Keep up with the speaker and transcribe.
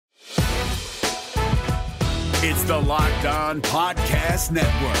It's the Locked On Podcast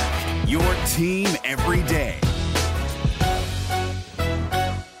Network, your team every day.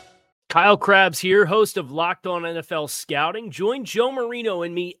 Kyle Krabs here, host of Locked On NFL Scouting. Join Joe Marino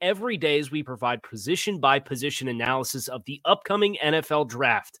and me every day as we provide position-by-position analysis of the upcoming NFL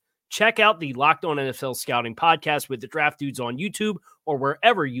Draft. Check out the Locked On NFL Scouting podcast with the Draft Dudes on YouTube or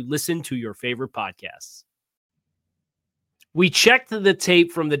wherever you listen to your favorite podcasts. We checked the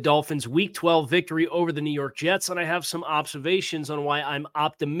tape from the Dolphins' Week 12 victory over the New York Jets, and I have some observations on why I'm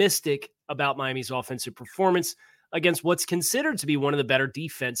optimistic about Miami's offensive performance against what's considered to be one of the better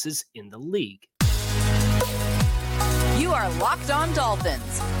defenses in the league. You are Locked On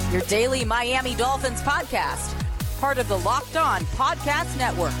Dolphins, your daily Miami Dolphins podcast, part of the Locked On Podcast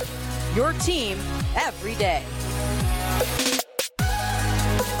Network, your team every day.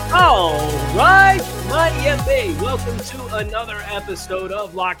 All right, Miami, welcome to another episode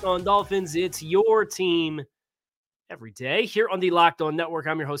of Locked On Dolphins. It's your team every day here on the Locked On Network.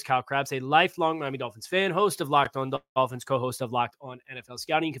 I'm your host, Kyle Krabs, a lifelong Miami Dolphins fan, host of Locked On Dolphins, co-host of Locked On NFL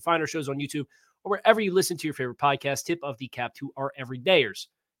Scouting. You can find our shows on YouTube or wherever you listen to your favorite podcast. Tip of the cap to our everydayers,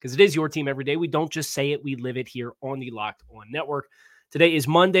 because it is your team every day. We don't just say it, we live it here on the Locked On Network. Today is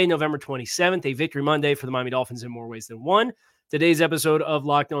Monday, November 27th, a victory Monday for the Miami Dolphins in more ways than one. Today's episode of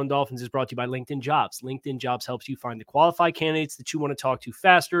Locked On Dolphins is brought to you by LinkedIn Jobs. LinkedIn Jobs helps you find the qualified candidates that you want to talk to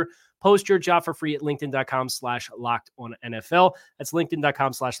faster. Post your job for free at linkedin.com/LockedOnNFL. That's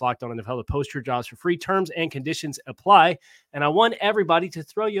linkedin.com/LockedOnNFL to post your jobs for free. Terms and conditions apply. And I want everybody to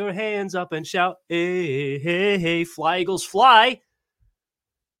throw your hands up and shout, hey, hey, hey, fly, Eagles, fly.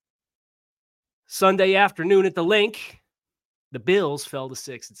 Sunday afternoon at the Link, the Bills fell to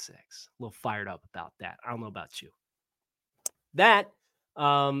 6-6. A little fired up about that. I don't know about you. That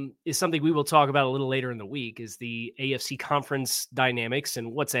is something we will talk about a little later in the week, is the AFC conference dynamics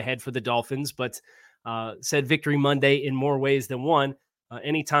and what's ahead for the Dolphins. But said victory Monday in more ways than one.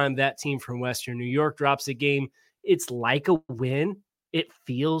 Anytime that team from Western New York drops a game, it's like a win. It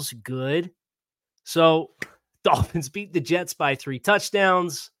feels good. So Dolphins beat the Jets by 3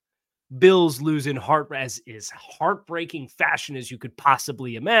 touchdowns. Bills lose in heartbreaking fashion as you could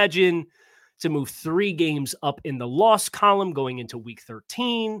possibly imagine, to move 3 games up in the loss column going into week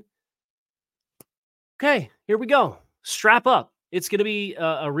 13. Okay, here we go. Strap up. It's going to be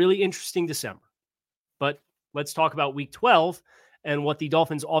a really interesting December. But let's talk about week 12 and what the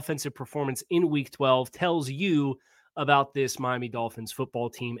Dolphins' offensive performance in week 12 tells you about this Miami Dolphins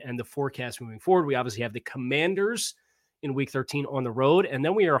football team and the forecast moving forward. We obviously have the Commanders in week 13 on the road, and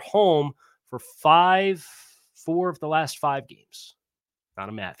then we are home for 4 of the last 5 games. Not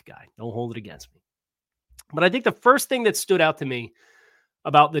a math guy. Don't hold it against me. But I think the first thing that stood out to me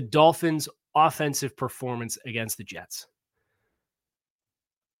about the Dolphins' offensive performance against the Jets,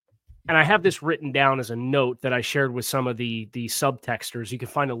 and I have this written down as a note that I shared with some of the subtexters. You can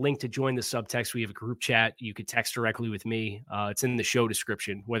find a link to join the subtext. We have a group chat. You could text directly with me. It's in the show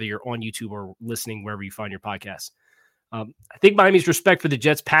description, whether you're on YouTube or listening wherever you find your podcast. I think Miami's respect for the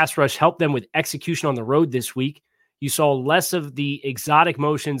Jets' pass rush helped them with execution on the road this week. You saw less of the exotic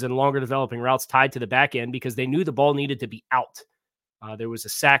motions and longer developing routes tied to the back end because they knew the ball needed to be out. There was a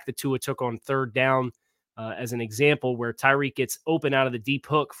sack that Tua took on 3rd down as an example where Tyreek gets open out of the deep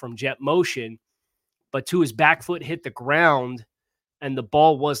hook from jet motion, but Tua's back foot hit the ground and the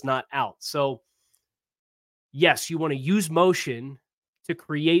ball was not out. So yes, you want to use motion to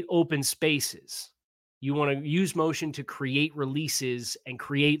create open spaces. You want to use motion to create releases and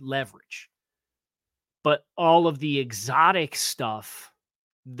create leverage. But all of the exotic stuff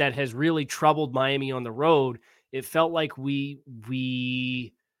that has really troubled Miami on the road, it felt like we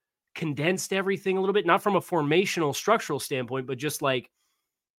condensed everything a little bit, not from a formational structural standpoint, but just like,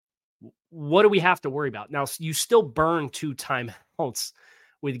 what do we have to worry about? Now, you still burn 2 timeouts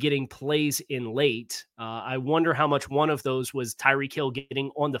with getting plays in late. I wonder how much one of those was Tyreek Hill getting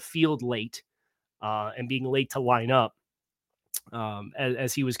on the field late and being late to line up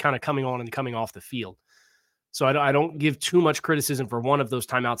as he was kind of coming on and coming off the field. So I don't give too much criticism for one of those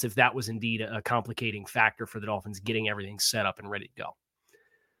timeouts if that was indeed a complicating factor for the Dolphins getting everything set up and ready to go.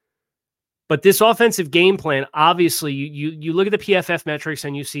 But this offensive game plan, obviously, you look at the PFF metrics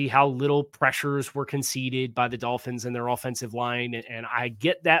and you see how little pressures were conceded by the Dolphins and their offensive line. And I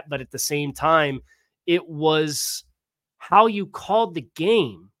get that, but at the same time, it was how you called the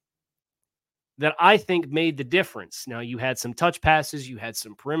game that I think made the difference. Now, you had some touch passes, you had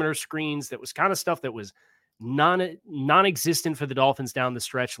some perimeter screens. That was kind of stuff that was non-existent for the Dolphins down the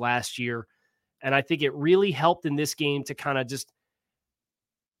stretch last year. And I think it really helped in this game to kind of just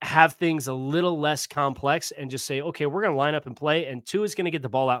have things a little less complex and just say, okay, we're going to line up and play. And Tua is going to get the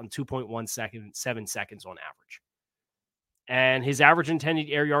ball out in 2.7 seconds on average. And his average intended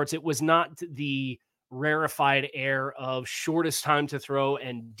air yards, it was not the rarefied air of shortest time to throw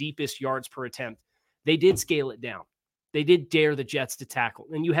and deepest yards per attempt. They did scale it down. They did dare the Jets to tackle.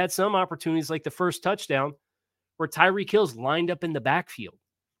 And you had some opportunities like the first touchdown where Tyreek Hill's lined up in the backfield.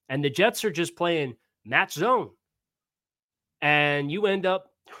 And the Jets are just playing match zone. And you end up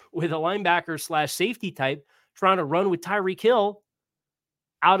with a linebacker / safety type trying to run with Tyreek Hill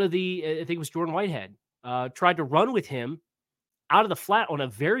out of the, I think it was Jordan Whitehead, tried to run with him out of the flat on a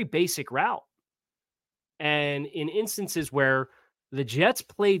very basic route. And in instances where the Jets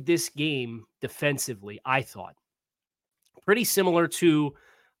played this game defensively, I thought, pretty similar to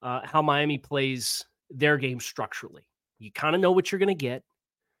how Miami plays their game structurally. You kind of know what you're going to get.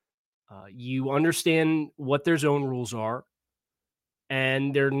 You understand what their zone rules are,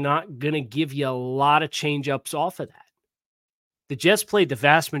 and they're not going to give you a lot of change-ups off of that. The Jets played the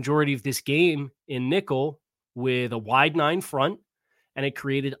vast majority of this game in nickel with a wide 9 front, and it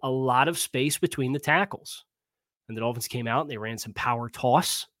created a lot of space between the tackles. And the Dolphins came out and they ran some power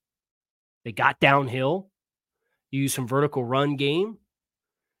toss. They got downhill, used some vertical run game.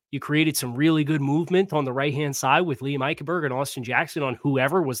 You created some really good movement on the right-hand side with Liam Eichenberg and Austin Jackson on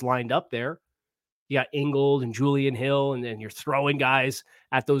whoever was lined up there. You got Ingold and Julian Hill, and then you're throwing guys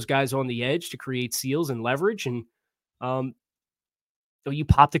at those guys on the edge to create seals and leverage. And so you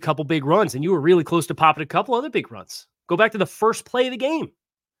popped a couple big runs, and you were really close to popping a couple other big runs. Go back to the first play of the game.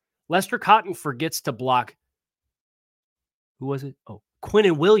 Lester Cotton forgets to block. Who was it? Oh,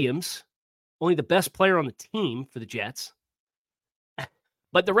 Quinnen Williams, only the best player on the team for the Jets.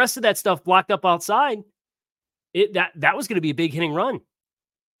 But the rest of that stuff blocked up outside, that was going to be a big hitting run.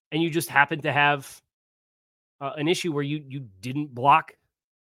 And you just happened to have an issue where you didn't block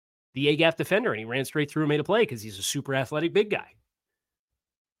the A-gap defender, and he ran straight through and made a play because he's a super athletic big guy.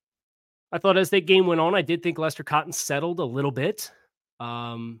 I thought as that game went on, I did think Lester Cotton settled a little bit.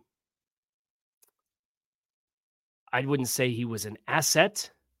 I wouldn't say he was an asset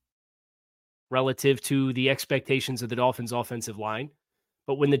relative to the expectations of the Dolphins' offensive line.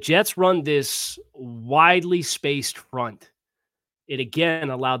 But when the Jets run this widely spaced front, it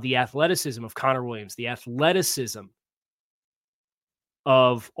again allowed the athleticism of Connor Williams, the athleticism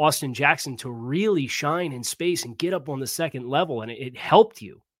of Austin Jackson to really shine in space and get up on the second level. And it helped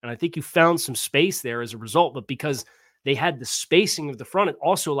you. And I think you found some space there as a result. But because they had the spacing of the front, it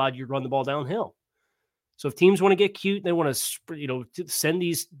also allowed you to run the ball downhill. So if teams want to get cute, they want to, send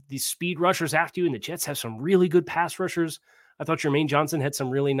these speed rushers after you, and the Jets have some really good pass rushers. I thought Jermaine Johnson had some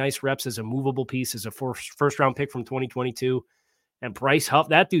really nice reps as a movable piece, as a first-round pick from 2022. And Bryce Huff,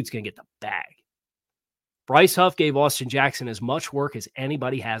 that dude's going to get the bag. Bryce Huff gave Austin Jackson as much work as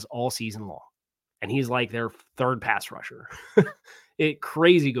anybody has all season long. And he's like their third pass rusher.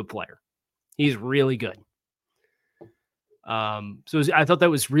 Crazy good player. He's really good. So I thought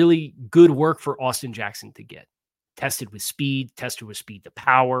that was really good work for Austin Jackson to get. Tested with speed to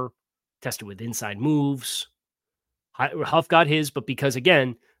power, tested with inside moves. Huff got his, but because,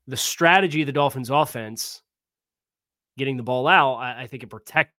 again, the strategy of the Dolphins offense, getting the ball out, I think it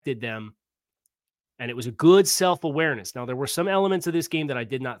protected them, and it was a good self-awareness. Now, there were some elements of this game that I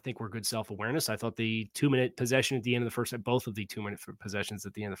did not think were good self-awareness. I thought the 2-minute possession at the end of the first half, both of the 2-minute possessions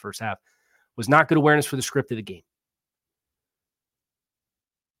at the end of the first half, was not good awareness for the script of the game.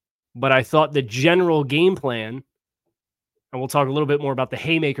 But I thought the general game plan, and we'll talk a little bit more about the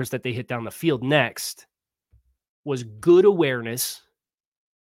haymakers that they hit down the field next, was good awareness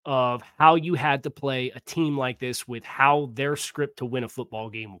of how you had to play a team like this with how their script to win a football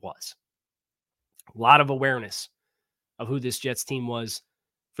game was. A lot of awareness of who this Jets team was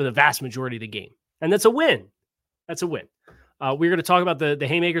for the vast majority of the game. And that's a win. That's a win. We're going to talk about the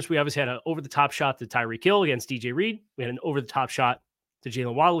haymakers. We obviously had an over-the-top shot to Tyreek Hill against DJ Reed. We had an over-the-top shot to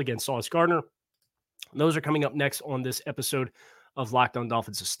Jalen Waddle against Sauce Gardner. Those are coming up next on this episode of Locked On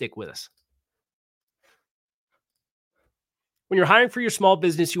Dolphins, so stick with us. When you're hiring for your small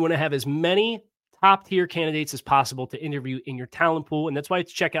business, you want to have as many top-tier candidates as possible to interview in your talent pool, and that's why you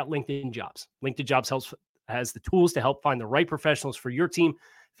check out LinkedIn Jobs. LinkedIn Jobs has the tools to help find the right professionals for your team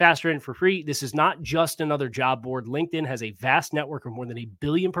faster and for free. This is not just another job board. LinkedIn has a vast network of more than 1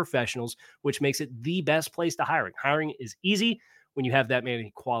 billion professionals, which makes it the best place to hire. Hiring is easy when you have that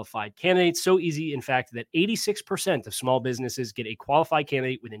many qualified candidates. So easy, in fact, that 86% of small businesses get a qualified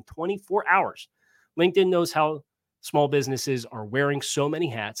candidate within 24 hours. LinkedIn knows how small businesses are wearing so many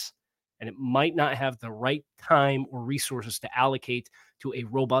hats, and it might not have the right time or resources to allocate to a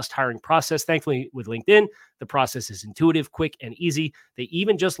robust hiring process. Thankfully, with LinkedIn, the process is intuitive, quick, and easy. They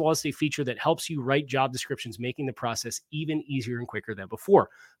even just launched a feature that helps you write job descriptions, making the process even easier and quicker than before.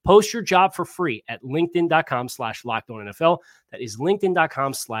 Post your job for free at linkedin.com/lockedonnfl. That is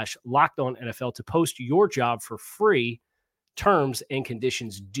linkedin.com/lockedonnfl to post your job for free. Terms and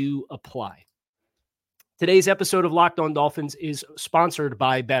conditions do apply. Today's episode of Locked On Dolphins is sponsored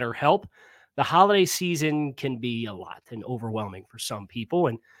by BetterHelp. The holiday season can be a lot and overwhelming for some people.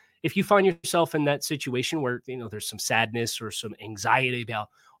 And if you find yourself in that situation where, there's some sadness or some anxiety about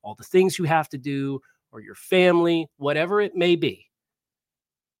all the things you have to do or your family, whatever it may be,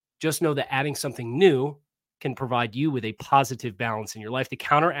 just know that adding something new can provide you with a positive balance in your life to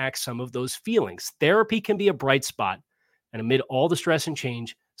counteract some of those feelings. Therapy can be a bright spot, and amid all the stress and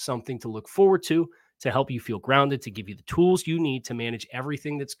change, something to look forward to help you feel grounded, to give you the tools you need to manage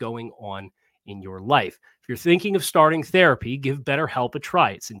everything that's going on in your life. If you're thinking of starting therapy, give BetterHelp a try.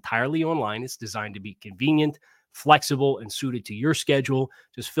 It's entirely online. It's designed to be convenient, flexible, and suited to your schedule.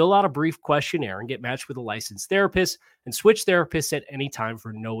 Just fill out a brief questionnaire and get matched with a licensed therapist, and switch therapists at any time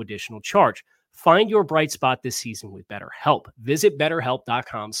for no additional charge. Find your bright spot this season with BetterHelp. Visit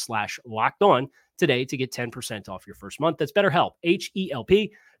BetterHelp.com/lockedon today to get 10% off your first month. That's BetterHelp,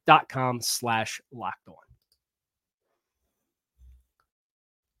 HELP.com/lockedon.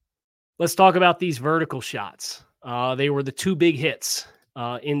 Let's talk about these vertical shots. They were the two big hits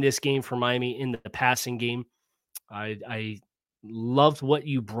in this game for Miami in the passing game. I loved what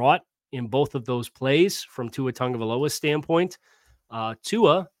you brought in both of those plays from Tua Tagovailoa's standpoint.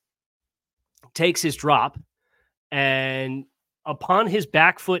 Tua takes his drop, and upon his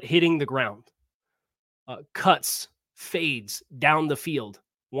back foot hitting the ground, cuts, fades down the field.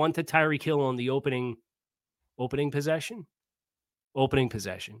 One to Tyreek Hill on the opening possession.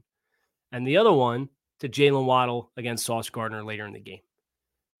 And the other one to Jalen Waddle against Sauce Gardner later in the game.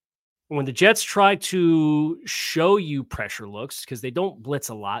 When the Jets try to show you pressure looks, because they don't blitz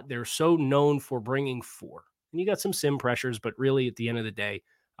a lot, they're so known for bringing four. And you got some sim pressures, but really at the end of the day,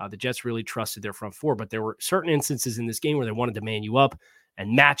 the Jets really trusted their front four. But there were certain instances in this game where they wanted to man you up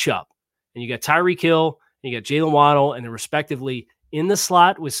and match up. And you got Tyreek Hill, and you got Jalen Waddle, and they're respectively in the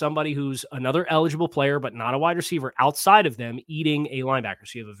slot with somebody who's another eligible player, but not a wide receiver outside of them, eating a linebacker.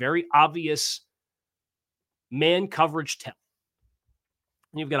 So you have a very obvious man coverage tell.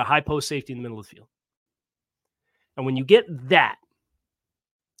 And you've got a high post safety in the middle of the field. And when you get that,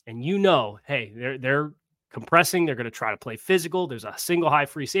 and hey, they're compressing, they're going to try to play physical, there's a single high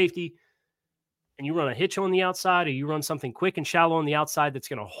free safety, and you run a hitch on the outside, or you run something quick and shallow on the outside that's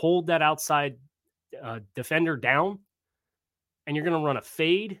going to hold that outside defender down, and you're going to run a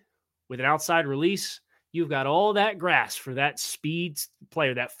fade with an outside release, you've got all that grass for that speed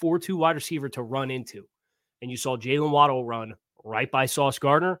player, that 4-2 wide receiver to run into. And you saw Jalen Waddle run right by Sauce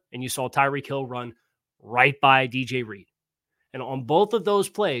Gardner, and you saw Tyreek Hill run right by DJ Reed. And on both of those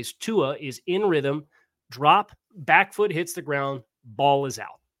plays, Tua is in rhythm, drop, back foot hits the ground, ball is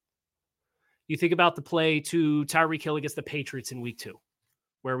out. You think about the play to Tyreek Hill against the Patriots in week 2,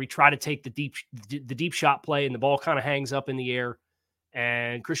 where we try to take the deep shot play and the ball kind of hangs up in the air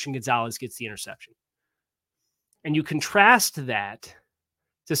and Christian Gonzalez gets the interception. And you contrast that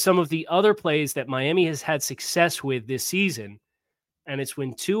to some of the other plays that Miami has had success with this season. And it's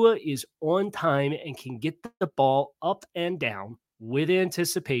when Tua is on time and can get the ball up and down with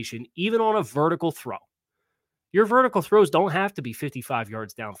anticipation, even on a vertical throw. Your vertical throws don't have to be 55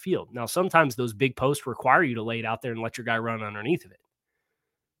 yards downfield. Now, sometimes those big posts require you to lay it out there and let your guy run underneath of it.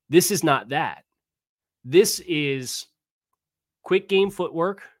 This is not that. This is quick game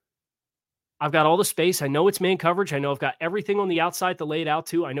footwork. I've got all the space. I know it's man coverage. I know I've got everything on the outside to lay it out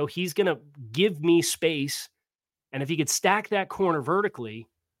to. I know he's going to give me space. And if he could stack that corner vertically,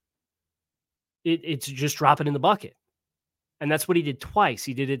 it's just drop it in the bucket. And that's what he did twice.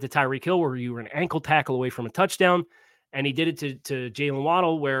 He did it to Tyreek Hill, where you were an ankle tackle away from a touchdown. And he did it to Jalen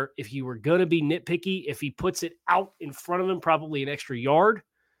Waddle, where if you were going to be nitpicky, if he puts it out in front of him, probably an extra yard,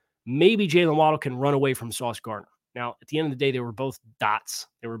 maybe Jalen Waddle can run away from Sauce Gardner. Now, at the end of the day, they were both dots.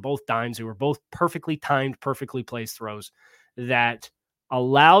 They were both dimes. They were both perfectly timed, perfectly placed throws that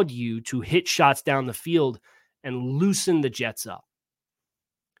allowed you to hit shots down the field and loosen the Jets up.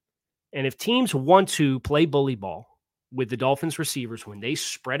 And if teams want to play bully ball with the Dolphins receivers, when they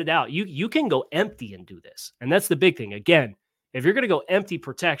spread it out, you can go empty and do this. And that's the big thing. Again, if you're going to go empty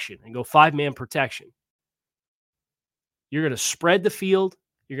protection and go 5-man protection, you're going to spread the field.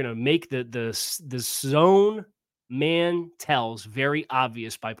 You're going to make the zone man tells very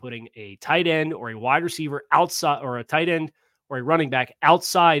obvious by putting a tight end or a wide receiver outside, or a tight end or a running back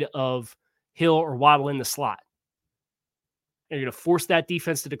outside of Hill or Waddle in the slot. And you're going to force that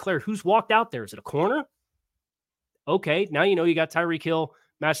defense to declare who's walked out there. Is it a corner? Okay, now you know you got Tyreek Hill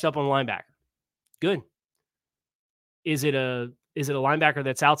matched up on linebacker. Good. Is it a linebacker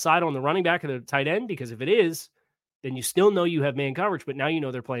that's outside on the running back or the tight end? Because if it is, then you still know you have man coverage, but now you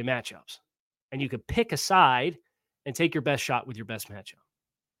know they're playing matchups. And you could pick a side and take your best shot with your best matchup.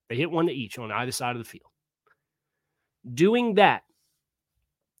 They hit one to each on either side of the field. Doing that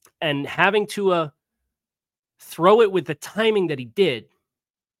and having to throw it with the timing that he did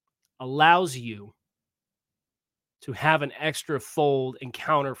allows you to have an extra fold and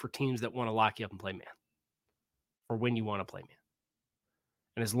counter for teams that want to lock you up and play man, or when you want to play man.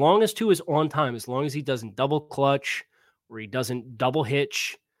 And as long as Tua is on time, as long as he doesn't double clutch or he doesn't double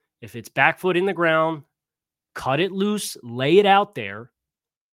hitch, if it's back foot in the ground, cut it loose, lay it out there,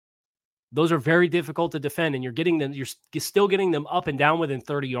 those are very difficult to defend, and you're still getting them up and down within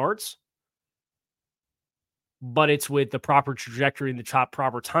 30 yards. But it's with the proper trajectory and the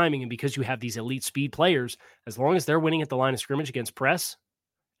proper timing. And because you have these elite speed players, as long as they're winning at the line of scrimmage against press,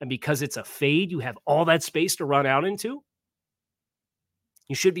 and because it's a fade, you have all that space to run out into,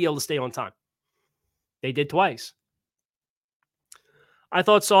 you should be able to stay on time. They did twice. I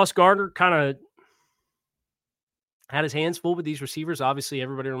thought Sauce Gardner kind of had his hands full with these receivers. Obviously,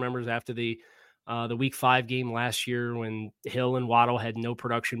 everybody remembers after the Week 5 game last year when Hill and Waddle had no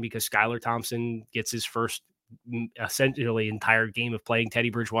production because Skylar Thompson gets his first essentially entire game of playing. Teddy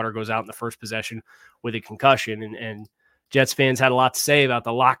Bridgewater goes out in the first possession with a concussion, and Jets fans had a lot to say about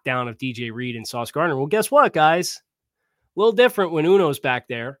the lockdown of DJ Reed and Sauce Gardner. Well, guess what, guys? A little different when Uno's back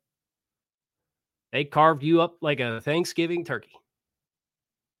there. They carved you up like a Thanksgiving turkey.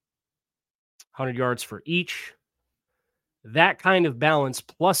 100 yards for each. That kind of balance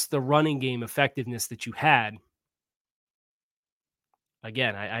plus the running game effectiveness that you had.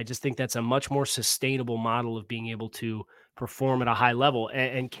 Again, I just think that's a much more sustainable model of being able to perform at a high level.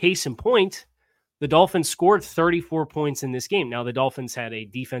 And case in point, the Dolphins scored 34 points in this game. Now, the Dolphins had a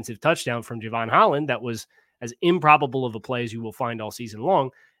defensive touchdown from Javon Holland that was as improbable of a play as you will find all season long,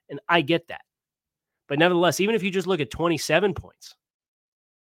 and I get that. But nevertheless, even if you just look at 27 points,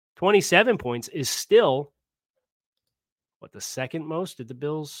 27 points is still, the second most? Did the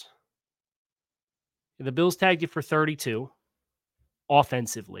Bills? The Bills tagged you for 32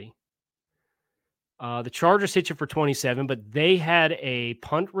 offensively. The Chargers hit you for 27, but they had a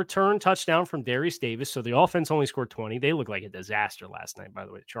punt return touchdown from Darius Davis, so the offense only scored 20. They looked like a disaster last night, by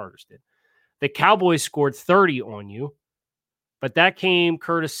the way, the Chargers did. The Cowboys scored 30 on you, but that came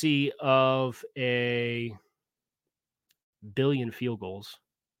courtesy of a billion field goals.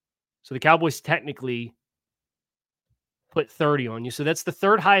 So the Cowboys technically put 30 on you. So that's the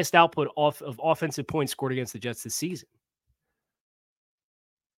third highest output of offensive points scored against the Jets this season.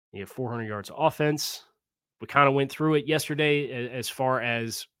 You have 400 yards of offense. We kind of went through it yesterday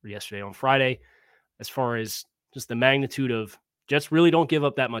on Friday, as far as just the magnitude of Jets really don't give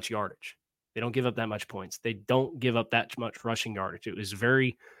up that much yardage. They don't give up that much points. They don't give up that much rushing yardage. It was a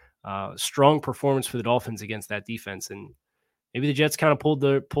very strong performance for the Dolphins against that defense. And maybe the Jets kind of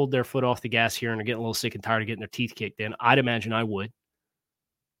pulled their foot off the gas here and are getting a little sick and tired of getting their teeth kicked in. I'd imagine I would.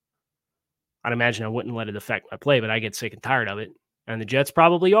 I'd imagine I wouldn't let it affect my play, but I get sick and tired of it. And the Jets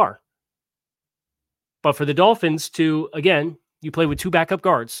probably are. But for the Dolphins to, again, you play with two backup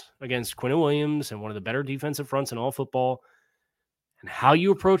guards against Quinnen Williams and one of the better defensive fronts in all football. And how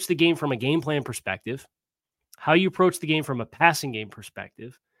you approach the game from a game plan perspective, how you approach the game from a passing game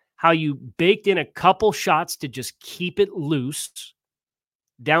perspective, how you baked in a couple shots to just keep it loose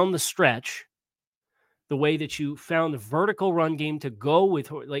down the stretch, the way that you found the vertical run game to go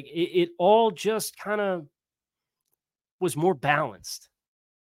with, like it all just kind of was more balanced.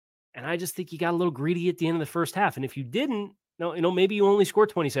 And I just think you got a little greedy at the end of the first half. And if you didn't, maybe you only scored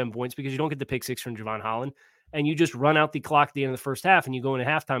 27 points because you don't get the pick six from Javon Holland, and you just run out the clock at the end of the first half and you go into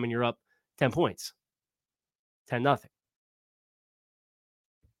halftime and you're up 10 points, 10-0.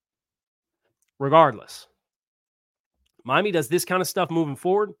 Regardless, Miami does this kind of stuff moving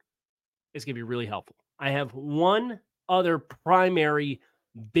forward. It's going to be really helpful. I have one other primary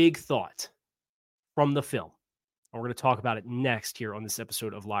big thought from the film. And we're going to talk about it next here on this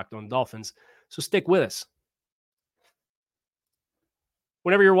episode of Locked On Dolphins. So stick with us.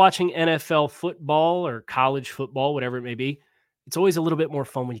 Whenever you're watching NFL football or college football, whatever it may be, it's always a little bit more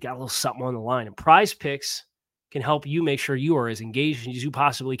fun when you got a little something on the line. And Prize Picks can help you make sure you are as engaged as you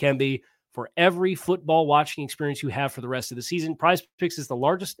possibly can be for every football watching experience you have for the rest of the season. Prize Picks is the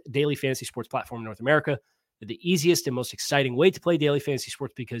largest daily fantasy sports platform in North America. They're the easiest and most exciting way to play daily fantasy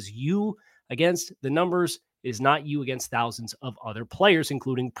sports because you, against the numbers It is not you against thousands of other players,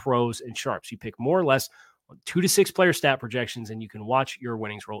 including pros and sharps. You pick more or less on 2 to 6 player stat projections, and you can watch your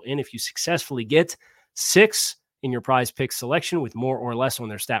winnings roll in. If you successfully get 6 in your prize pick selection with more or less on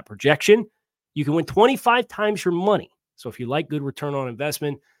their stat projection, you can win 25 times your money. So if you like good return on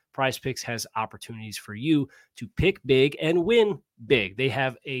investment, Prize Picks has opportunities for you to pick big and win big. They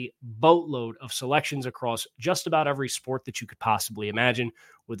have a boatload of selections across just about every sport that you could possibly imagine,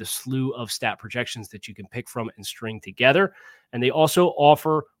 with a slew of stat projections that you can pick from and string together. And they also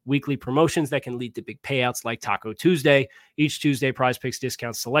offer weekly promotions that can lead to big payouts like Taco Tuesday. Each Tuesday, Prize Picks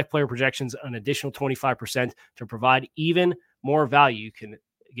discounts select player projections an additional 25% to provide even more value. You can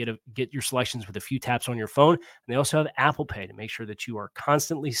get your selections with a few taps on your phone. And they also have Apple Pay to make sure that you are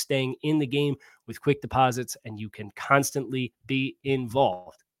constantly staying in the game with quick deposits and you can constantly be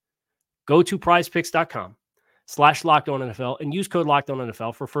involved. Go to prizepicks.com/LockedOnNFL and use code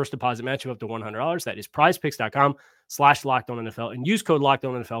LockedOnNFL for first deposit match of up to $100. That is prizepicks.com/LockedOnNFL and use code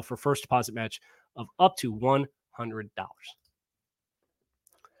LockedOnNFL for first deposit match of up to $100.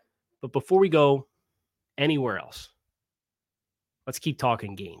 But before we go anywhere else, let's keep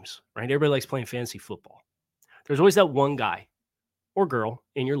talking games, right? Everybody likes playing fantasy football. There's always that one guy or girl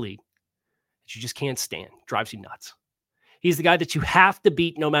in your league that you just can't stand. Drives you nuts. He's the guy that you have to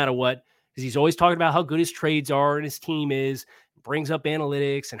beat no matter what, because he's always talking about how good his trades are and his team is, brings up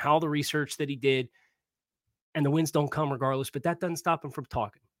analytics and how the research that he did, and the wins don't come regardless, but that doesn't stop him from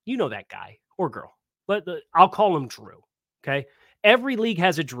talking. You know that guy or girl. But I'll call him Drew, okay? Every league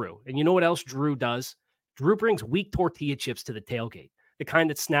has a Drew, and you know what else Drew does? Drew brings weak tortilla chips to the tailgate, the kind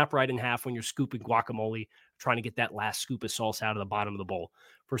that snap right in half when you're scooping guacamole, trying to get that last scoop of sauce out of the bottom of the bowl.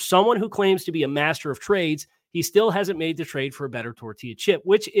 For someone who claims to be a master of trades, he still hasn't made the trade for a better tortilla chip,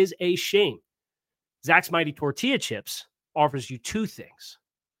 which is a shame. Zach's Mighty Tortilla Chips offers you 2 things: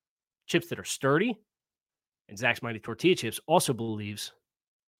 chips that are sturdy, and Zach's Mighty Tortilla Chips also believes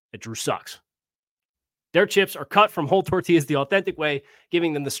that Drew sucks. Their chips are cut from whole tortillas the authentic way,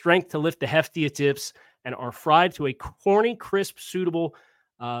 giving them the strength to lift the heftiest chips, and are fried to a corny, crisp, suitable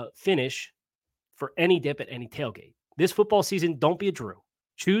finish for any dip at any tailgate. This football season, don't be a Drew.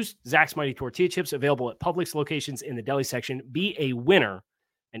 Choose Zach's Mighty Tortilla Chips, available at Publix locations in the deli section. Be a winner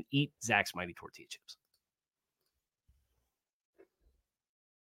and eat Zach's Mighty Tortilla Chips.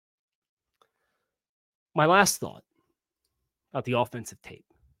 My last thought about the offensive tape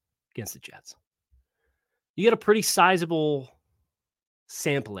against the Jets. You get a pretty sizable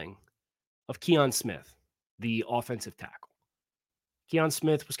sampling of Keon Smith, the offensive tackle. Keon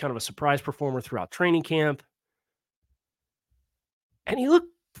Smith was kind of a surprise performer throughout training camp, and he looked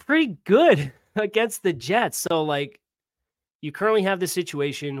pretty good against the Jets. So, you currently have this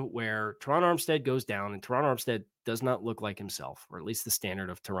situation where Teron Armstead goes down, and Teron Armstead does not look like himself, or at least the standard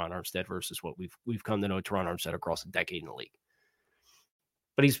of Teron Armstead versus what we've come to know Teron Armstead across a decade in the league.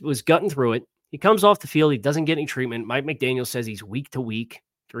 But he was gutting through it. He comes off the field. He doesn't get any treatment. Mike McDaniel says he's week to week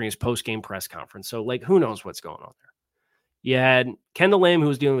during his post-game press conference. So, who knows what's going on there? You had Kendall Lamb, who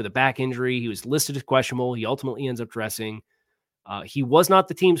was dealing with a back injury. He was listed as questionable. He ultimately ends up dressing. He was not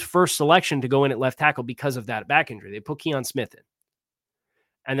the team's first selection to go in at left tackle because of that back injury. They put Keon Smith in.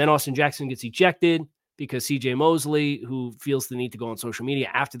 And then Austin Jackson gets ejected because CJ Mosley, who feels the need to go on social media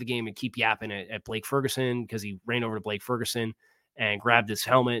after the game and keep yapping at Blake Ferguson because he ran over to Blake Ferguson and grabbed his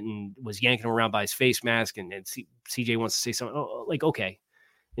helmet and was yanking him around by his face mask. And CJ wants to say something. Okay,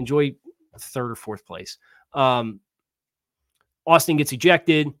 enjoy 3rd or 4th place. Austin gets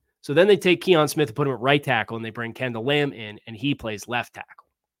ejected. So then they take Keon Smith and put him at right tackle, and they bring Kendall Lamb in, and he plays left tackle.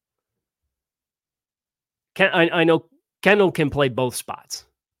 I know Kendall can play both spots.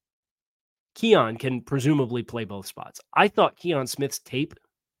 Keon can presumably play both spots. I thought Keon Smith's tape,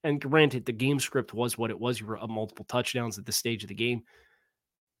 and granted, the game script was what it was. You were up multiple touchdowns at this stage of the game.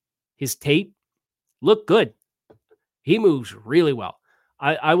 His tape looked good. He moves really well.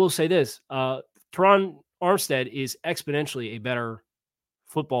 I will say this. Teron Armstead is exponentially a better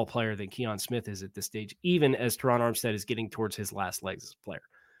football player than Keon Smith is at this stage, even as Teron Armstead is getting towards his last legs as a player.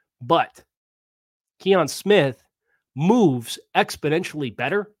 But Keon Smith moves exponentially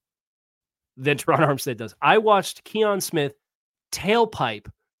better than Teron Armstead does. I watched Keon Smith tailpipe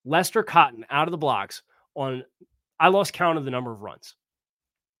Lester Cotton out of the blocks on, I lost count of the number of runs.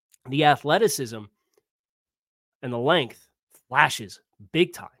 The athleticism and the length flashes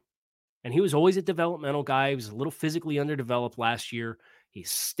big time. And he was always a developmental guy. He was a little physically underdeveloped last year. He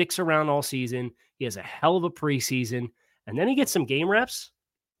sticks around all season. He has a hell of a preseason. And then he gets some game reps.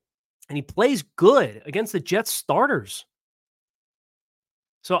 And he plays good against the Jets starters.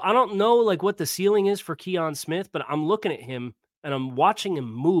 So I don't know what the ceiling is for Keon Smith, but I'm looking at him and I'm watching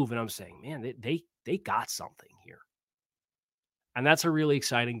him move and I'm saying, man, they got something here. And that's a really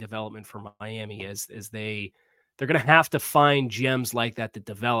exciting development for Miami as they're going to have to find gems like that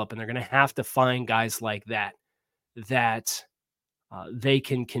develop, and they're going to have to find guys like that they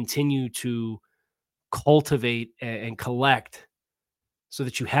can continue to cultivate and collect so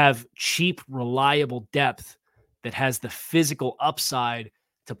that you have cheap, reliable depth that has the physical upside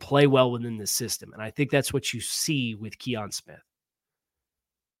to play well within the system. And I think that's what you see with Keon Smith.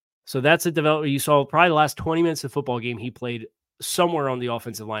 So that's a development. You saw probably the last 20 minutes of the football game, he played somewhere on the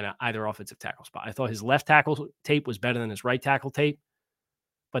offensive line at either offensive tackle spot. I thought his left tackle tape was better than his right tackle tape,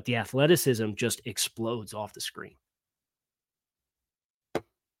 but the athleticism just explodes off the screen.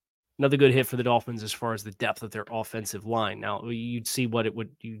 Another good hit for the Dolphins as far as the depth of their offensive line. Now, you'd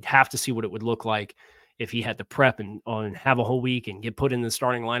have to see what it would look like if he had to prep and have a whole week and get put in the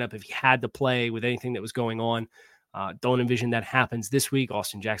starting lineup, if he had to play with anything that was going on. Don't envision that happens this week.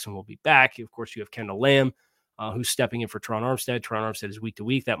 Austin Jackson will be back. Of course, you have Kendall Lamb, who's stepping in for Teron Armstead. Teron Armstead is week to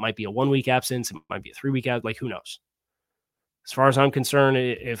week. That might be a 1 week absence. It might be a 3 week out. Like, who knows? As far as I'm concerned,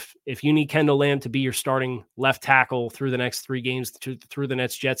 if you need Kendall Lamb to be your starting left tackle through the next 3 games, through the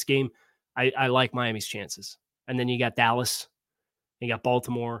next Jets game, I like Miami's chances. And then you got Dallas, you got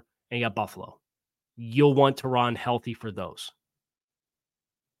Baltimore, and you got Buffalo. You'll want Teron healthy for those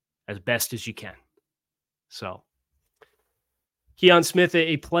as best as you can. So, Keon Smith,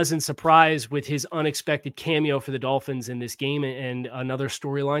 a pleasant surprise with his unexpected cameo for the Dolphins in this game, and another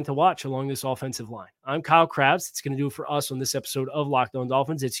storyline to watch along this offensive line. I'm Kyle Krabs. It's going to do it for us on this episode of Locked On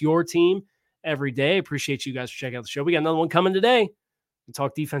Dolphins. It's your team every day. Appreciate you guys for checking out the show. We got another one coming today. We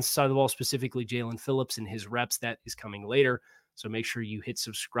talk defensive side of the ball, specifically Jalen Phillips and his reps. That is coming later. So make sure you hit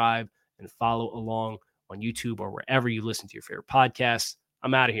subscribe and follow along on YouTube or wherever you listen to your favorite podcasts.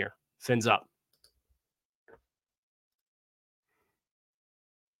 I'm out of here. Fins up.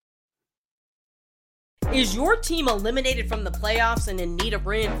 Is your team eliminated from the playoffs and in need of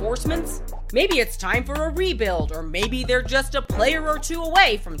reinforcements? Maybe it's time for a rebuild, or maybe they're just a player or two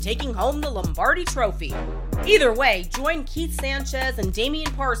away from taking home the Lombardi Trophy. Either way, join Keith Sanchez and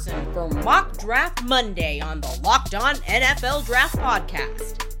Damian Parson for Mock Draft Monday on the Locked On NFL Draft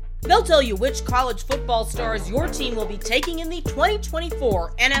Podcast. They'll tell you which college football stars your team will be taking in the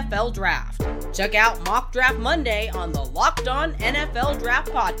 2024 NFL Draft. Check out Mock Draft Monday on the Locked On NFL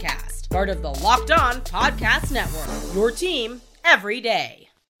Draft Podcast, part of the Locked On Podcast Network, your team every day.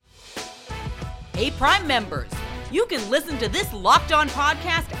 Hey, Prime members, you can listen to this Locked On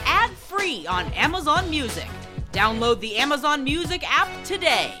podcast ad-free on Amazon Music. Download the Amazon Music app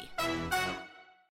today.